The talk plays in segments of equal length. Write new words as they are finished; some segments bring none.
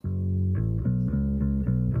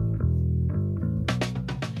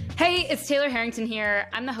Hey, it's Taylor Harrington here.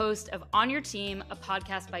 I'm the host of On Your Team, a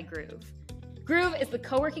podcast by Groove. Groove is the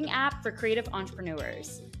co-working app for creative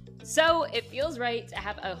entrepreneurs. So it feels right to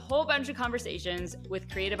have a whole bunch of conversations with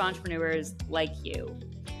creative entrepreneurs like you.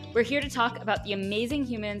 We're here to talk about the amazing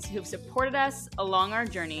humans who've supported us along our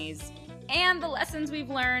journeys and the lessons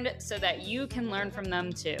we've learned so that you can learn from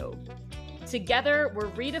them too. Together,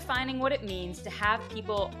 we're redefining what it means to have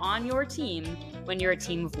people on your team when you're a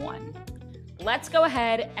team of one. Let's go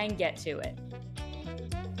ahead and get to it.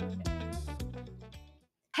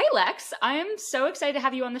 Hey, Lex, I am so excited to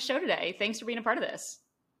have you on the show today. Thanks for being a part of this.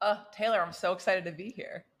 Taylor, I'm so excited to be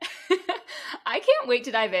here. I can't wait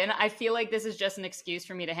to dive in. I feel like this is just an excuse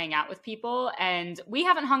for me to hang out with people, and we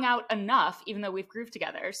haven't hung out enough, even though we've grooved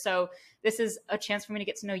together. So this is a chance for me to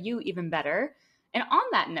get to know you even better. And on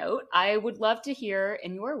that note, I would love to hear,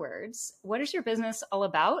 in your words, what is your business all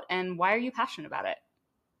about and why are you passionate about it?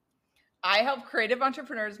 I help creative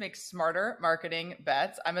entrepreneurs make smarter marketing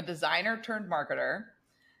bets. I'm a designer turned marketer,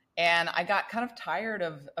 and I got kind of tired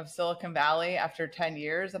of Silicon Valley after 10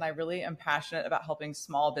 years, and I really am passionate about helping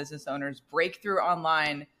small business owners break through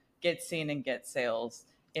online, get seen, and get sales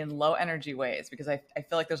in low energy ways, because I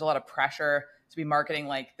feel like there's a lot of pressure to be marketing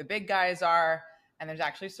like the big guys are, and there's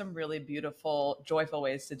actually some really beautiful, joyful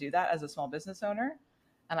ways to do that as a small business owner,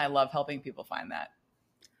 and I love helping people find that.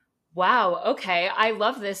 Wow. Okay. I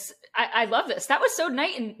love this. I love this. That was so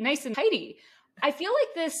nice and tidy. I feel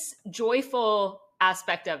like this joyful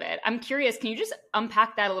aspect of it, I'm curious, can you just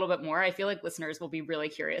unpack that a little bit more? I feel like listeners will be really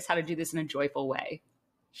curious how to do this in a joyful way.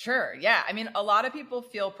 Sure. Yeah. I mean, a lot of people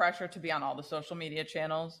feel pressure to be on all the social media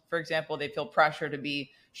channels. For example, they feel pressure to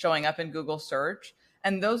be showing up in Google search.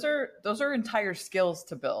 And those are entire skills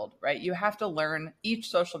to build, right? You have to learn each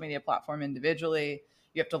social media platform individually.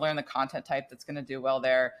 You have to learn the content type that's going to do well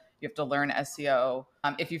there. You have to learn SEO.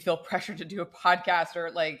 If you feel pressure to do a podcast or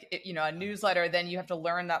a newsletter, then you have to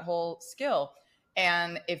learn that whole skill.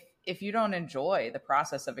 And if you don't enjoy the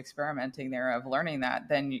process of experimenting there, of learning that,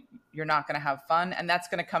 then you're not going to have fun. And that's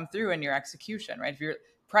going to come through in your execution, right? If you're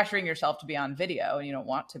pressuring yourself to be on video and you don't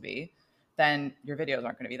want to be, then your videos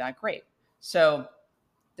aren't going to be that great. So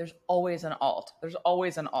there's always an alt. There's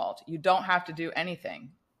always an alt. You don't have to do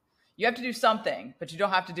anything. You have to do something, but you don't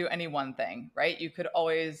have to do any one thing, right? You could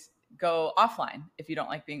always go offline if you don't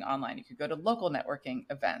like being online. You could go to local networking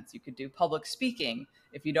events. You could do public speaking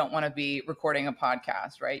if you don't want to be recording a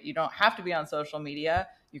podcast, right? You don't have to be on social media.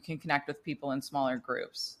 You can connect with people in smaller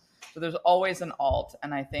groups. So there's always an alt.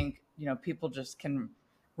 And I think, people just can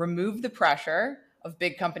remove the pressure of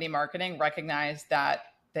big company marketing, recognize that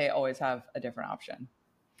they always have a different option.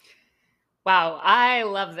 Wow, I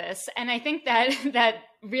love this. And I think that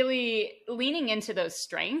really leaning into those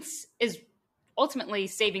strengths is ultimately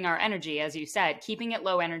saving our energy, as you said, keeping it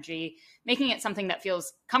low energy, making it something that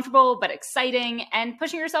feels comfortable but exciting, and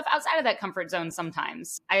pushing yourself outside of that comfort zone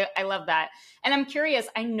sometimes. I love that. And I'm curious,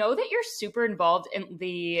 I know that you're super involved in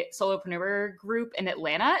the solopreneur group in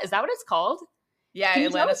Atlanta. Is that what it's called? Yeah,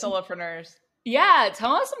 Atlanta Solopreneurs. Yeah,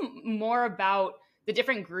 tell us more about the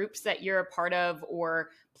different groups that you're a part of or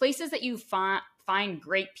places that you find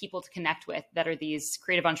great people to connect with that are these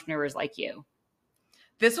creative entrepreneurs like you.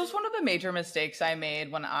 This was one of the major mistakes I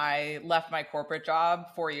made when I left my corporate job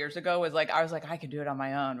 4 years ago. I was like, I could do it on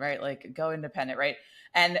my own, right? Like, go independent, right?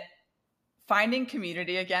 And finding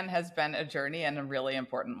community again has been a journey and a really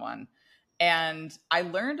important one. And I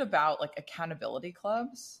learned about accountability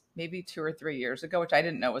clubs maybe 2 or 3 years ago, which I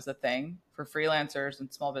didn't know was a thing for freelancers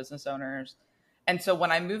and small business owners. And so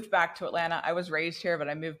when I moved back to Atlanta, I was raised here, but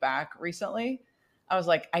I moved back recently. I was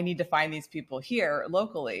like, I need to find these people here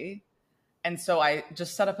locally. And so I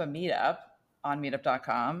just set up a meetup on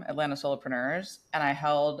meetup.com, Atlanta Solopreneurs, and I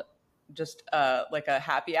held just a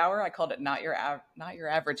happy hour. I called it not your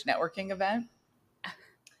average networking event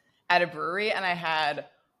at a brewery. And I had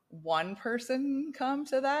one person come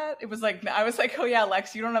to that. It was I was like, oh yeah,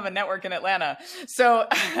 Lex, you don't have a network in Atlanta. So,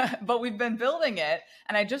 but we've been building it,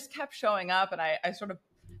 and I just kept showing up, and I sort of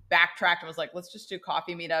backtracked and was like, let's just do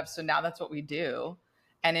coffee meetups. So now that's what we do.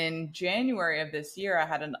 And in January of this year, I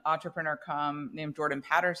had an entrepreneur come named Jordan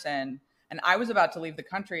Patterson, and I was about to leave the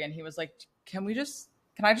country, and he was like, can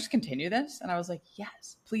I just continue this? And I was like,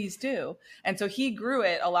 yes, please do. And so he grew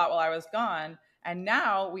it a lot while I was gone. And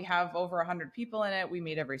now we have over 100 people in it. We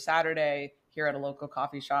meet every Saturday here at a local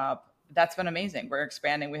coffee shop. That's been amazing. We're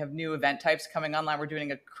expanding. We have new event types coming online. We're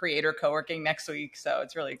doing a creator co-working next week. So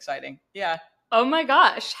it's really exciting. Yeah. Oh my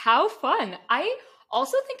gosh, how fun. I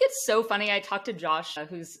also think it's so funny. I talked to Josh,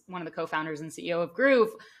 who's one of the co-founders and CEO of Groove,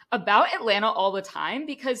 about Atlanta all the time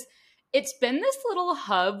because it's been this little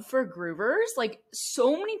hub for groovers. Like,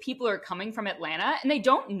 so many people are coming from Atlanta and they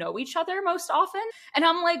don't know each other most often. And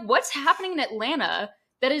I'm like, what's happening in Atlanta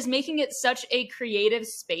that is making it such a creative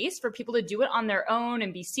space for people to do it on their own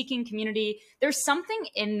and be seeking community? There's something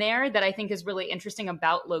in there that I think is really interesting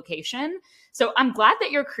about location. So I'm glad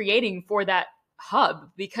that you're creating for that hub,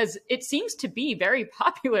 because it seems to be very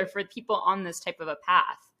popular for people on this type of a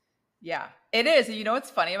path. Yeah, it is. You know what's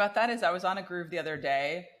funny about that is I was on a groove the other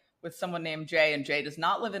day with someone named Jay, and Jay does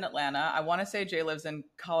not live in Atlanta. I want to say Jay lives in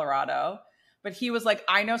Colorado, but he was like,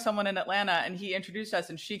 I know someone in Atlanta, and he introduced us,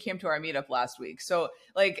 and she came to our meetup last week. So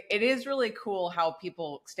like, it is really cool how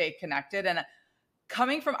people stay connected. And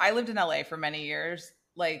I lived in LA for many years.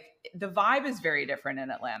 Like, the vibe is very different in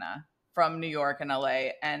Atlanta from New York and LA.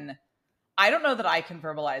 And I don't know that I can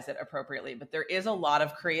verbalize it appropriately, but there is a lot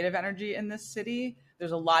of creative energy in this city.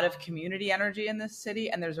 There's a lot of community energy in this city,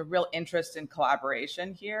 and there's a real interest in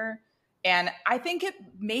collaboration here. And I think it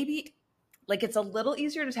maybe, like, it's a little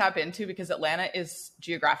easier to tap into because Atlanta is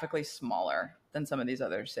geographically smaller than some of these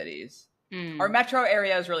other cities. Our metro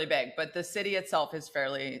area is really big, but the city itself is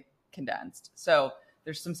fairly condensed. So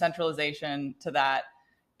there's some centralization to that.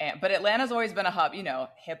 But Atlanta's always been a hub, you know,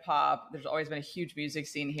 hip hop. There's always been a huge music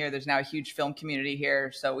scene here. There's now a huge film community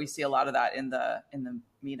here. So we see a lot of that in the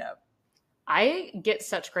meetup. I get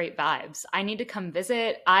such great vibes. I need to come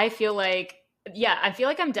visit. I feel like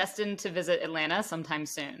I'm destined to visit Atlanta sometime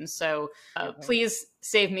soon. So please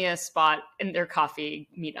save me a spot in their coffee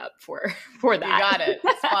meetup for that. You got it.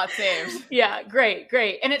 Spot saved. Yeah,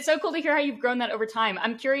 great. And it's so cool to hear how you've grown that over time.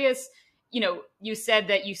 I'm curious, you know, you said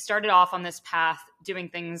that you started off on this path doing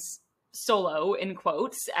things solo, in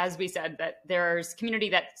quotes, as we said, that there's community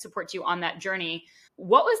that supports you on that journey.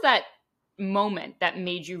 What was that moment that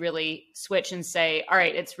made you really switch and say, all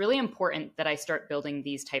right, it's really important that I start building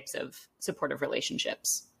these types of supportive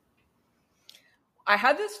relationships? I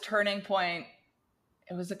had this turning point.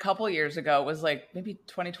 It was a couple years ago. It was like maybe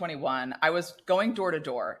 2021. I was going door to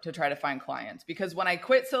door to try to find clients, because when I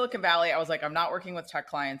quit Silicon Valley, I was like, I'm not working with tech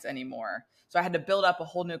clients anymore. So I had to build up a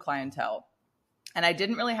whole new clientele. And I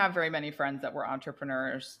didn't really have very many friends that were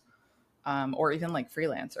entrepreneurs or even like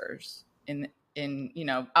freelancers in, you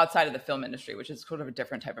know, outside of the film industry, which is sort of a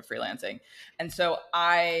different type of freelancing. And so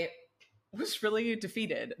I was really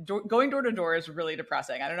defeated. Going door to door is really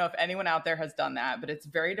depressing. I don't know if anyone out there has done that, but it's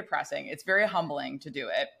very depressing. It's very humbling to do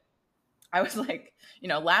it. I was like, you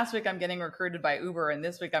know, last week I'm getting recruited by Uber, and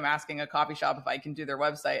this week I'm asking a coffee shop if I can do their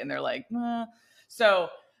website, and they're like, nah. So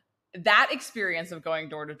that experience of going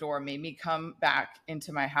door to door made me come back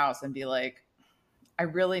into my house and be like, I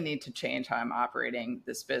really need to change how I'm operating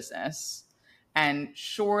this business. And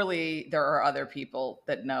surely there are other people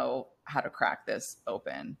that know how to crack this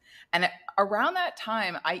open. And around that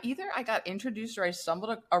time, I got introduced or I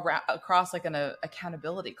stumbled across like an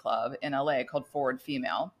accountability club in LA called Forward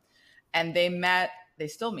Female. And they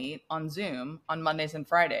still meet on Zoom on Mondays and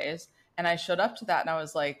Fridays. And I showed up to that and I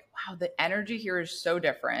was like, wow, the energy here is so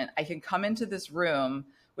different. I can come into this room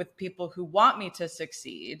with people who want me to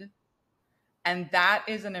succeed. And that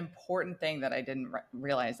is an important thing that I didn't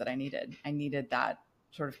realize that I needed. I needed that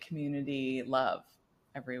sort of community love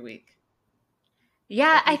every week.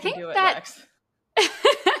 Yeah, I think that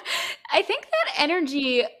I think that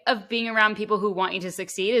energy of being around people who want you to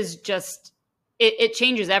succeed is just, it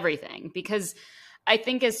changes everything. Because I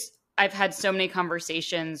think as I've had so many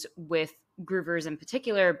conversations with groovers in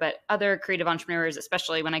particular, but other creative entrepreneurs,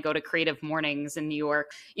 especially when I go to creative mornings in New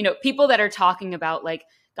York, you know, people that are talking about like,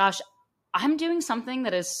 gosh, I'm doing something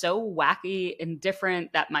that is so wacky and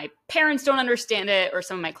different that my parents don't understand it, or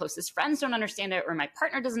some of my closest friends don't understand it, or my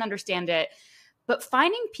partner doesn't understand it. But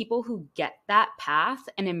finding people who get that path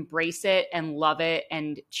and embrace it and love it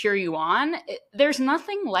and cheer you on, there's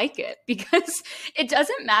nothing like it, because it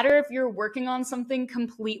doesn't matter if you're working on something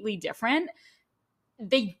completely different.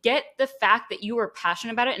 They get the fact that you are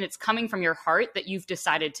passionate about it and it's coming from your heart, that you've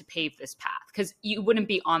decided to pave this path, because you wouldn't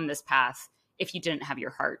be on this path if you didn't have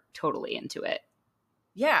your heart totally into it.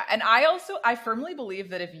 Yeah. And I firmly believe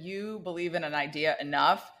that if you believe in an idea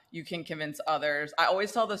enough, you can convince others. I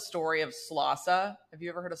always tell the story of Slausa. Have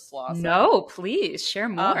you ever heard of Slausa? No, please share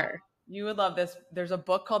more. You would love this. There's a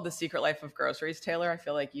book called The Secret Life of Groceries, Taylor. I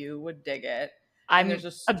feel like you would dig it. I'm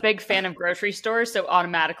a big fan of grocery stores, so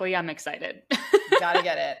automatically I'm excited. Gotta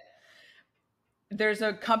get it. There's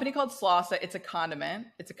a company called Slausa. It's a condiment.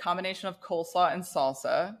 It's a combination of coleslaw and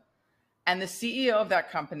salsa. And the CEO of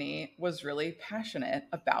that company was really passionate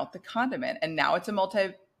about the condiment. And now it's a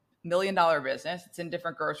multi-million-dollar business. It's in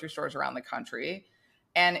different grocery stores around the country.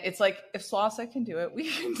 And it's like, if Slausa can do it, we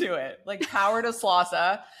can do it. Like, power to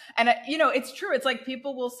Slausa. And, it's true. It's like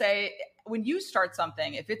people will say, when you start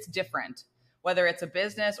something, if it's different, whether it's a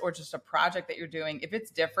business or just a project that you're doing, if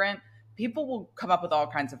it's different, people will come up with all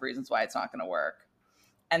kinds of reasons why it's not going to work.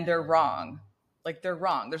 And they're wrong. Like, they're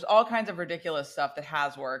wrong. There's all kinds of ridiculous stuff that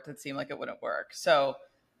has worked that seemed like it wouldn't work. So,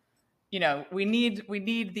 we need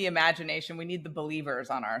the imagination. We need the believers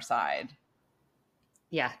on our side.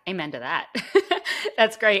 Yeah, amen to that.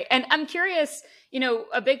 That's great. And I'm curious,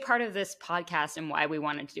 a big part of this podcast and why we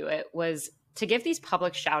wanted to do it was to give these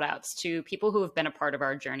public shout outs to people who have been a part of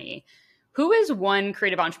our journey. Who is one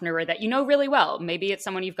creative entrepreneur that you know really well? Maybe it's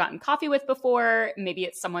someone you've gotten coffee with before. Maybe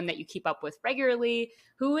it's someone that you keep up with regularly.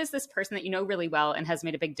 Who is this person that you know really well and has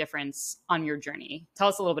made a big difference on your journey? Tell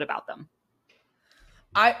us a little bit about them.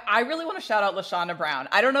 I really want to shout out LaShonda Brown.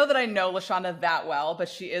 I don't know that I know LaShonda that well, but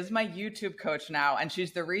she is my YouTube coach now, and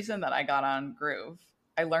she's the reason that I got on Groove.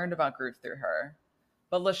 I learned about Groove through her.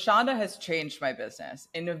 But LaShonda has changed my business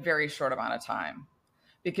in a very short amount of time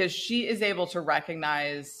because she is able to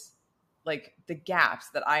recognize like the gaps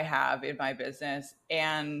that I have in my business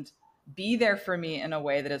and be there for me in a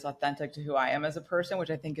way that is authentic to who I am as a person,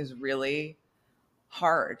 which I think is really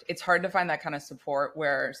hard. It's hard to find that kind of support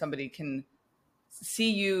where somebody can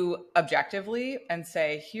see you objectively and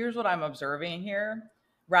say, here's what I'm observing here,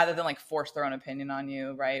 rather than like force their own opinion on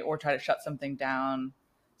you, right? Or try to shut something down.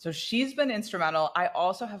 So she's been instrumental. I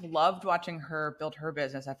also have loved watching her build her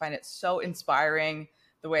business. I find it so inspiring,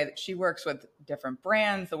 the way that she works with different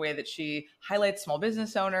brands, the way that she highlights small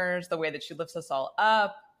business owners, the way that she lifts us all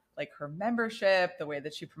up, like her membership, the way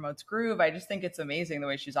that she promotes Groove. I just think it's amazing the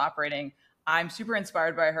way she's operating. I'm super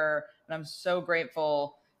inspired by her, and I'm so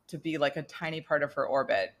grateful to be like a tiny part of her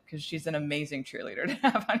orbit because she's an amazing cheerleader to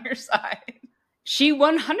have on your side. She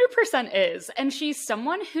 100% is. And she's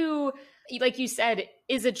someone who, like you said,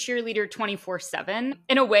 is a cheerleader 24/7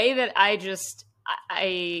 in a way that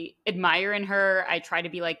I admire in her. I try to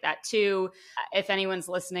be like that too. If anyone's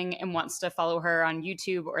listening and wants to follow her on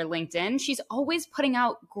YouTube or LinkedIn, she's always putting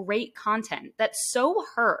out great content that's so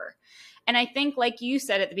her. And I think, like you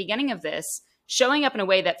said at the beginning of this, showing up in a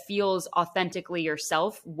way that feels authentically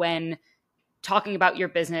yourself when talking about your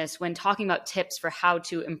business, when talking about tips for how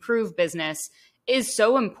to improve business is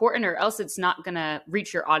so important, or else it's not going to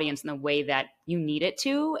reach your audience in the way that you need it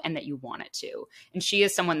to and that you want it to. And she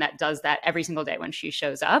is someone that does that every single day when she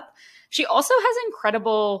shows up. She also has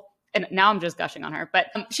incredible, and now I'm just gushing on her, but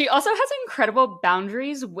she also has incredible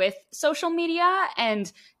boundaries with social media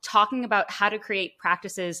and talking about how to create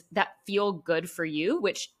practices that feel good for you,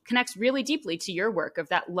 which connects really deeply to your work of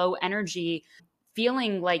that low energy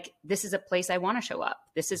feeling like this is a place I want to show up.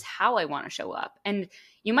 This is how I want to show up. And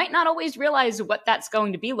you might not always realize what that's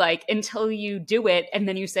going to be like until you do it. And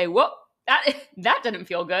then you say, whoa, that didn't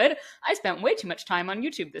feel good. I spent way too much time on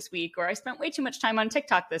YouTube this week, or I spent way too much time on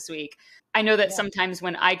TikTok this week. I know that sometimes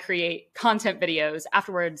when I create content videos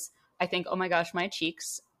afterwards, I think, oh my gosh, my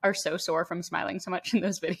cheeks are so sore from smiling so much in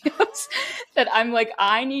those videos that I'm like,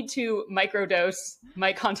 I need to microdose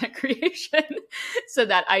my content creation so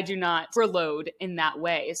that I do not overload in that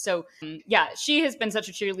way. So yeah, she has been such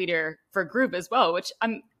a cheerleader for Groove as well, which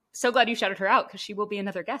I'm so glad you shouted her out because she will be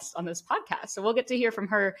another guest on this podcast. So we'll get to hear from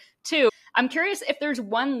her too. I'm curious if there's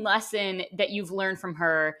one lesson that you've learned from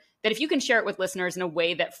her that if you can share it with listeners in a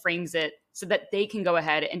way that frames it so that they can go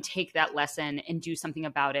ahead and take that lesson and do something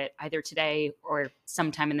about it either today or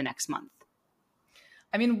sometime in the next month.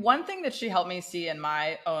 I mean, one thing that she helped me see in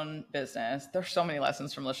my own business, there's so many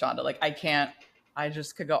lessons from LaShonda. Like I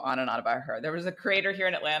just could go on and on about her. There was a creator here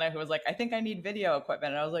in Atlanta who was like, I think I need video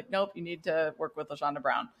equipment. And I was like, nope, you need to work with LaShonda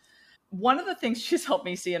Brown. One of the things she's helped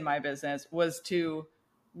me see in my business was to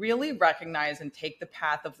really recognize and take the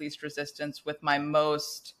path of least resistance with my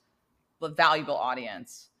most valuable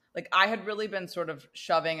audience. Like I had really been sort of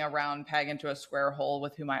shoving a round peg into a square hole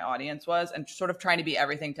with who my audience was and sort of trying to be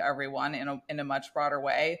everything to everyone in a much broader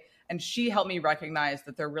way. And she helped me recognize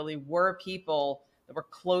that there really were people that were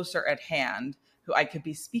closer at hand who I could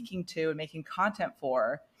be speaking to and making content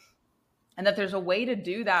for. And that there's a way to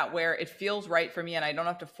do that where it feels right for me and I don't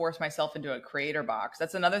have to force myself into a creator box.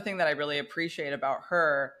 That's another thing that I really appreciate about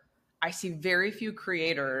her. I see very few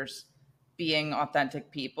creators being authentic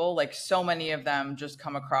people. Like so many of them just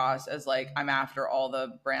come across as like, I'm after all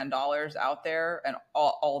the brand dollars out there and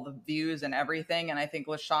all the views and everything. And I think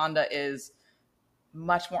LaShonda is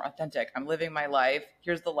much more authentic. I'm living my life.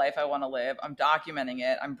 Here's the life I want to live. I'm documenting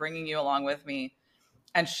it. I'm bringing you along with me.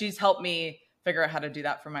 And she's helped me figure out how to do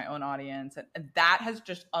that for my own audience. And that has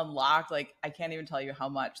just unlocked, like, I can't even tell you how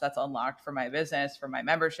much that's unlocked for my business, for my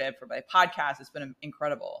membership, for my podcast. It's been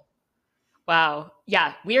incredible. Wow.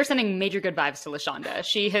 Yeah, we are sending major good vibes to LaShonda.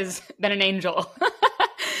 She has been an angel.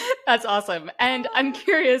 That's awesome. And I'm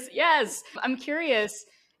curious, yes, I'm curious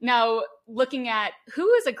now looking at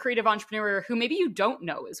who is a creative entrepreneur who maybe you don't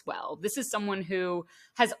know as well. This is someone who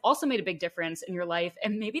has also made a big difference in your life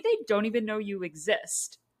and maybe they don't even know you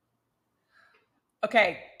exist.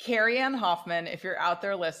 Okay, Carrie Ann Hoffman, if you're out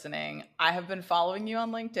there listening, I have been following you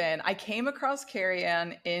on LinkedIn. I came across Carrie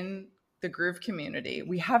Ann in the Groove community.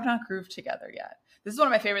 We have not grooved together yet. This is one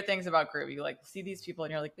of my favorite things about Groove. You like see these people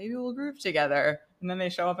and you're like, maybe we'll groove together. And then they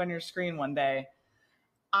show up on your screen one day.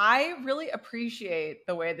 I really appreciate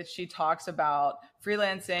the way that she talks about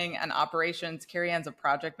freelancing and operations. Carrie Ann's a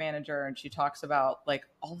project manager, and she talks about like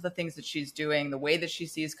all the things that she's doing, the way that she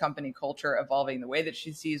sees company culture evolving, the way that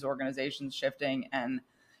she sees organizations shifting. And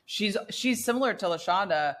she's similar to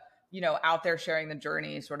LaShonda, out there sharing the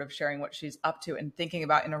journey, sort of sharing what she's up to and thinking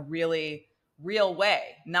about in a really real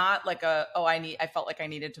way, not like I felt like I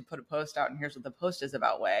needed to put a post out and here's what the post is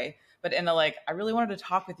about way, but in a like, I really wanted to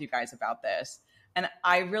talk with you guys about this. And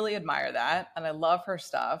I really admire that. And I love her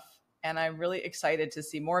stuff. And I'm really excited to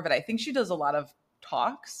see more of it. I think she does a lot of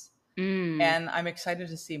talks. And I'm excited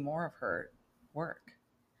to see more of her work.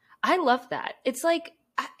 I love that. It's like,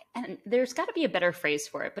 and there's got to be a better phrase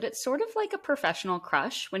for it, but it's sort of like a professional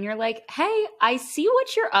crush when you're like, hey, I see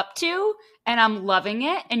what you're up to and I'm loving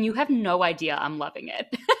it. And you have no idea I'm loving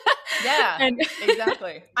it. Yeah,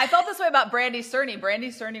 exactly. I felt this way about Brandy Cerny. Brandy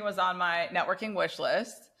Cerny was on my networking wish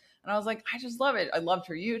list. And I was like, I just love it. I loved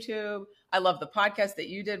her YouTube. I love the podcast that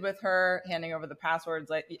you did with her, handing over the passwords.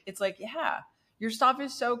 Like, it's like, yeah, your stuff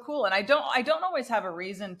is so cool. And I don't always have a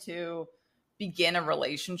reason to begin a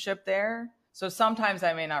relationship there. So sometimes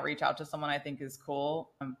I may not reach out to someone I think is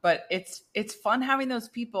cool, but it's fun having those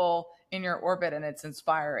people in your orbit, and it's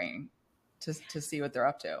inspiring to see what they're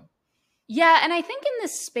up to. Yeah, and I think in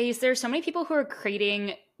this space, there's so many people who are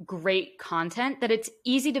creating great content that it's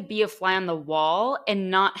easy to be a fly on the wall and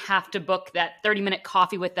not have to book that 30-minute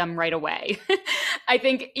coffee with them right away. I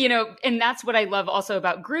think, and that's what I love also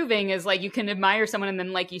about grooving is like you can admire someone and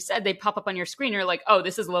then like you said, they pop up on your screen. You're like, oh,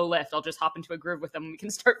 this is low lift. I'll just hop into a groove with them. And we can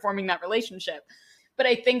start forming that relationship. But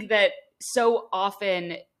I think that so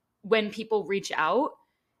often when people reach out,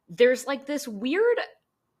 there's like this weird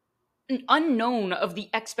unknown of the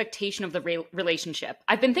expectation of the relationship.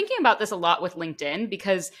 I've been thinking about this a lot with LinkedIn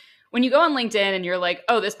because when you go on LinkedIn and you're like,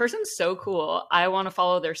 oh, this person's so cool, I want to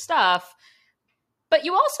follow their stuff. But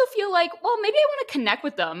you also feel like, well, maybe I want to connect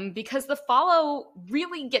with them because the follow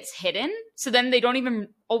really gets hidden. So then they don't even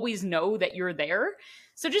always know that you're there.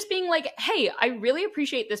 So just being like, hey, I really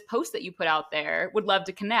appreciate this post that you put out there, would love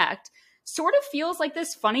to connect, sort of feels like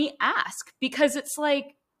this funny ask because it's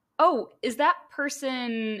like, oh, is that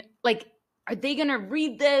person like, are they going to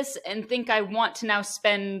read this and think I want to now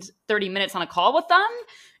spend 30 minutes on a call with them?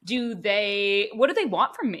 What do they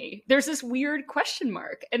want from me? There's this weird question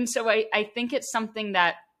mark. And so I think it's something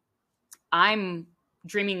that I'm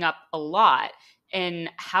dreaming up a lot.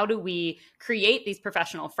 And how do we create these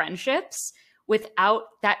professional friendships without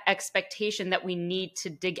that expectation that we need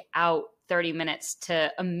to dig out 30 minutes to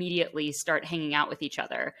immediately start hanging out with each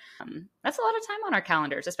other. That's a lot of time on our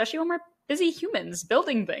calendars, especially when we're busy humans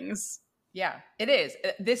building things. Yeah, it is.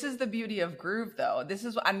 This is the beauty of Groove, though. This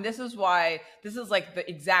is why this is like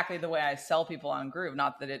exactly the way I sell people on Groove.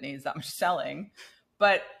 Not that it needs that much selling,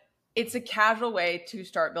 but it's a casual way to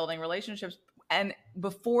start building relationships, and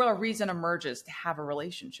before a reason emerges to have a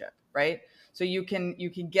relationship, right? So you can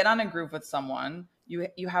get on a Groove with someone.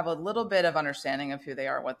 You have a little bit of understanding of who they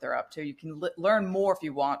are, what they're up to. You can learn more if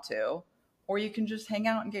you want to, or you can just hang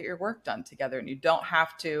out and get your work done together, and you don't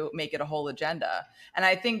have to make it a whole agenda. And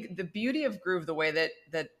I think the beauty of Groove, the way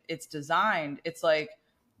that it's designed, it's like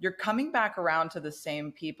you're coming back around to the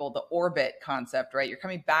same people, the orbit concept, right? You're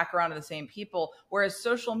coming back around to the same people. Whereas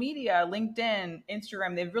social media, LinkedIn,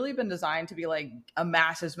 Instagram, they've really been designed to be like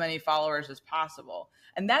amass as many followers as possible.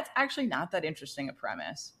 And that's actually not that interesting a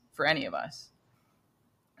premise for any of us.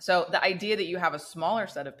 So the idea that you have a smaller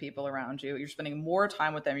set of people around you, you're spending more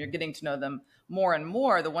time with them, you're getting to know them more and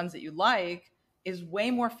more, the ones that you like, is way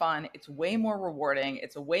more fun. It's way more rewarding.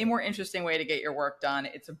 It's a way more interesting way to get your work done.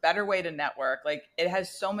 It's a better way to network. Like, it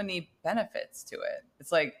has so many benefits to it.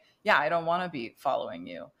 It's like, yeah, I don't want to be following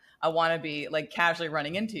you. I want to be like casually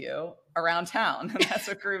running into you around town. And that's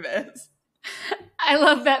what Groove is. I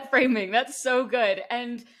love that framing. That's so good.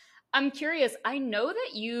 And I'm curious, I know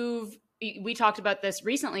that we talked about this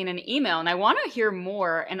recently in an email, and I want to hear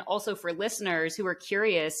more. And also for listeners who are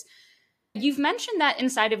curious, you've mentioned that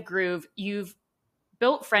inside of Groove, you've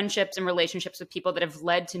built friendships and relationships with people that have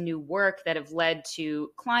led to new work, that have led to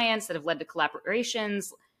clients, that have led to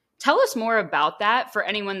collaborations. Tell us more about that for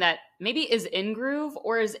anyone that maybe is in Groove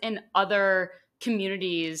or is in other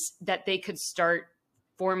communities that they could start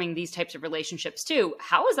forming these types of relationships too.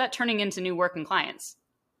 How is that turning into new work and clients?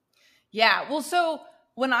 Yeah. Well, so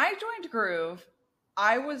when I joined Groove,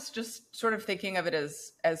 I was just sort of thinking of it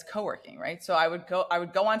as co-working, right? So I would go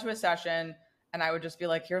onto a session and I would just be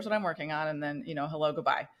like, here's what I'm working on. And then, hello,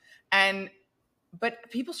 goodbye.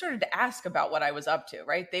 But people started to ask about what I was up to,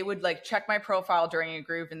 right? They would like check my profile during a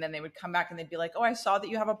group and then they would come back and they'd be like, oh, I saw that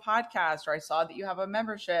you have a podcast, or I saw that you have a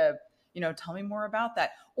membership. Tell me more about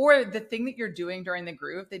that. Or the thing that you're doing during the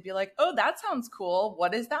group, they'd be like, oh, that sounds cool.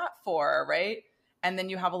 What is that for? Right. And then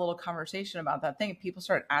you have a little conversation about that thing. People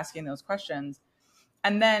start asking those questions.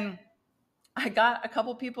 And then I got a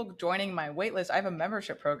couple people joining my waitlist. I have a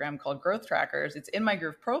membership program called Growth Trackers. It's in my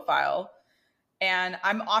Groove profile. And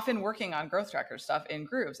I'm often working on Growth Tracker stuff in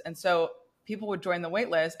Grooves. And so people would join the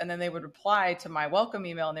waitlist and then they would reply to my welcome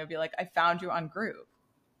email and they would be like, I found you on Groove.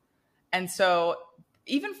 And so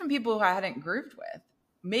even from people who I hadn't grooved with,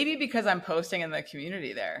 maybe because I'm posting in the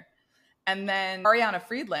community there. And then Ariana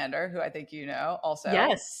Friedlander, who I think you know also.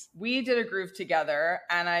 Yes. We did a Groove together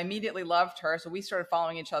and I immediately loved her. So we started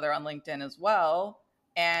following each other on LinkedIn as well.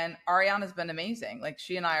 And Ariana's been amazing. Like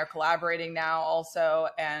she and I are collaborating now also.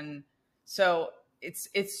 And so it's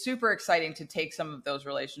super exciting to take some of those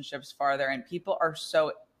relationships farther, and people are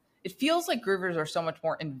it feels like Groovers are so much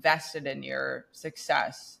more invested in your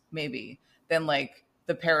success maybe than like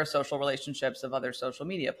the parasocial relationships of other social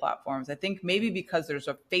media platforms. I think maybe because there's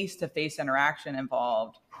a face-to-face interaction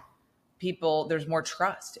involved, there's more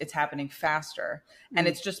trust. It's happening faster. And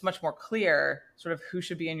it's just much more clear sort of who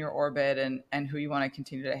should be in your orbit and who you want to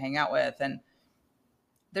continue to hang out with. And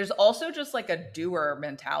there's also just like a doer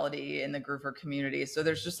mentality in the Groover community. So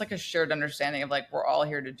there's just like a shared understanding of like, we're all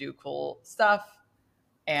here to do cool stuff.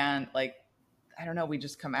 And like, I don't know, we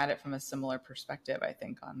just come at it from a similar perspective, I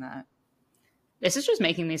think, on that. This is just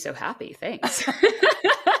making me so happy. Thanks.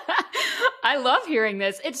 I love hearing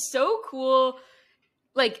this. It's so cool.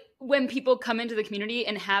 Like when people come into the community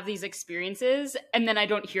and have these experiences and then I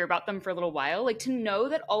don't hear about them for a little while, like to know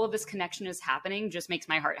that all of this connection is happening just makes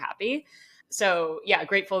my heart happy. So yeah,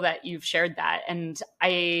 grateful that you've shared that. And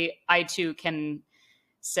I too can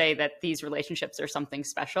say that these relationships are something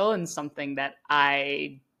special and something that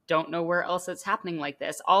I don't know where else it's happening like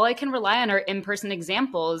this. All I can rely on are in-person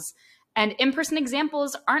examples. And in-person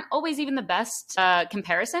examples aren't always even the best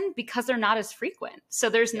comparison because they're not as frequent. So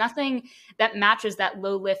there's nothing that matches that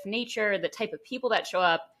low-lift nature, the type of people that show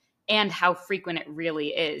up, and how frequent it really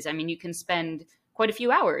is. I mean, you can spend quite a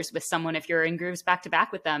few hours with someone if you're in Grooves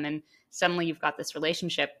back-to-back with them, and suddenly you've got this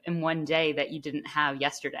relationship in one day that you didn't have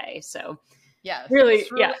yesterday. So yeah, really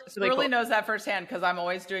cool. Knows that firsthand because I'm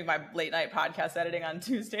always doing my late night podcast editing on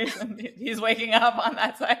Tuesdays and he's waking up on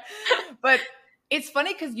that side. But it's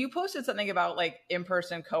funny because you posted something about like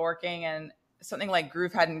in-person co-working and something like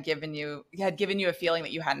Groove had given you a feeling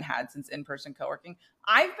that you hadn't had since in-person co-working.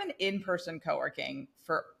 I've been in-person co-working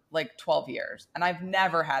for like 12 years and I've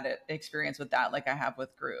never had an experience with that like I have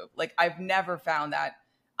with Groove. Like I've never found that.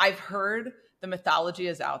 I've heard the mythology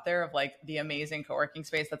is out there of like the amazing co-working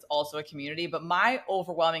space that's also a community, but my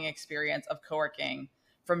overwhelming experience of co-working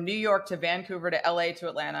from New York to Vancouver to LA to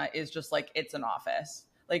Atlanta is just like it's an office.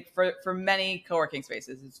 Like for many co-working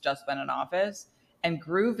spaces, it's just been an office, and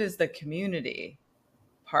Groove is the community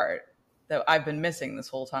part that I've been missing this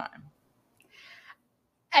whole time.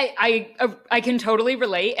 I can totally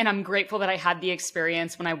relate, and I'm grateful that I had the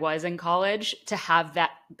experience when I was in college to have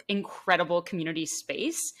that incredible community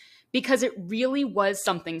space because it really was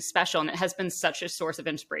something special, and it has been such a source of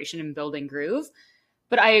inspiration in building Groove.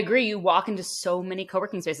 But I agree, you walk into so many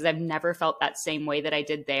co-working spaces. I've never felt that same way that I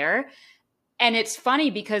did there. And it's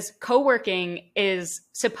funny because co-working is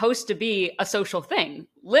supposed to be a social thing,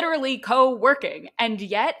 literally co-working. And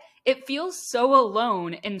yet it feels so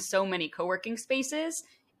alone in so many co-working spaces.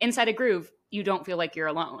 Inside a Groove, you don't feel like you're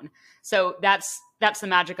alone. So that's the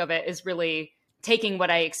magic of it, is really taking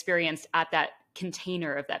what I experienced at that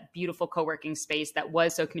container of that beautiful co-working space that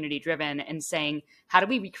was so community driven and saying, how do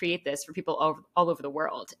we recreate this for people all over the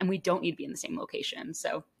world? And we don't need to be in the same location.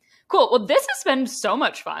 So cool. Well, this has been so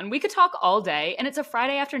much fun. We could talk all day, and it's a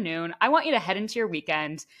Friday afternoon. I want you to head into your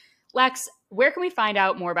weekend. Lex, where can we find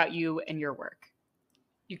out more about you and your work?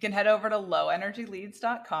 You can head over to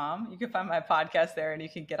lowenergyleads.com. You can find my podcast there, and you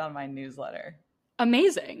can get on my newsletter.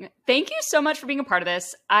 Amazing. Thank you so much for being a part of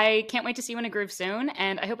this. I can't wait to see you in a Groove soon,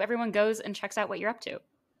 and I hope everyone goes and checks out what you're up to.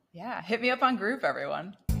 Yeah. Hit me up on Groove,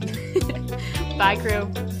 everyone. Bye, crew.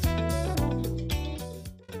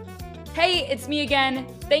 Hey, it's me again.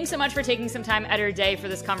 Thanks so much for taking some time out of your day for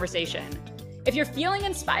this conversation. If you're feeling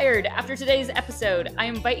inspired after today's episode, I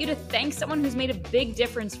invite you to thank someone who's made a big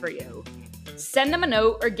difference for you. Send them a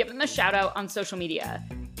note or give them a shout out on social media.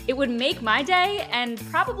 It would make my day and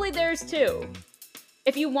probably theirs too.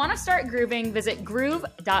 If you want to start grooving, visit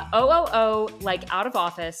groove.ooo, like out of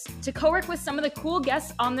office, to co-work with some of the cool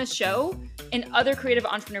guests on this show and other creative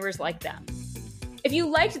entrepreneurs like them. If you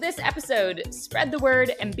liked this episode, spread the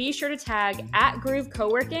word and be sure to tag @Groove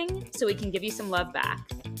Coworking so we can give you some love back.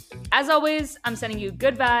 As always, I'm sending you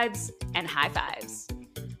good vibes and high fives.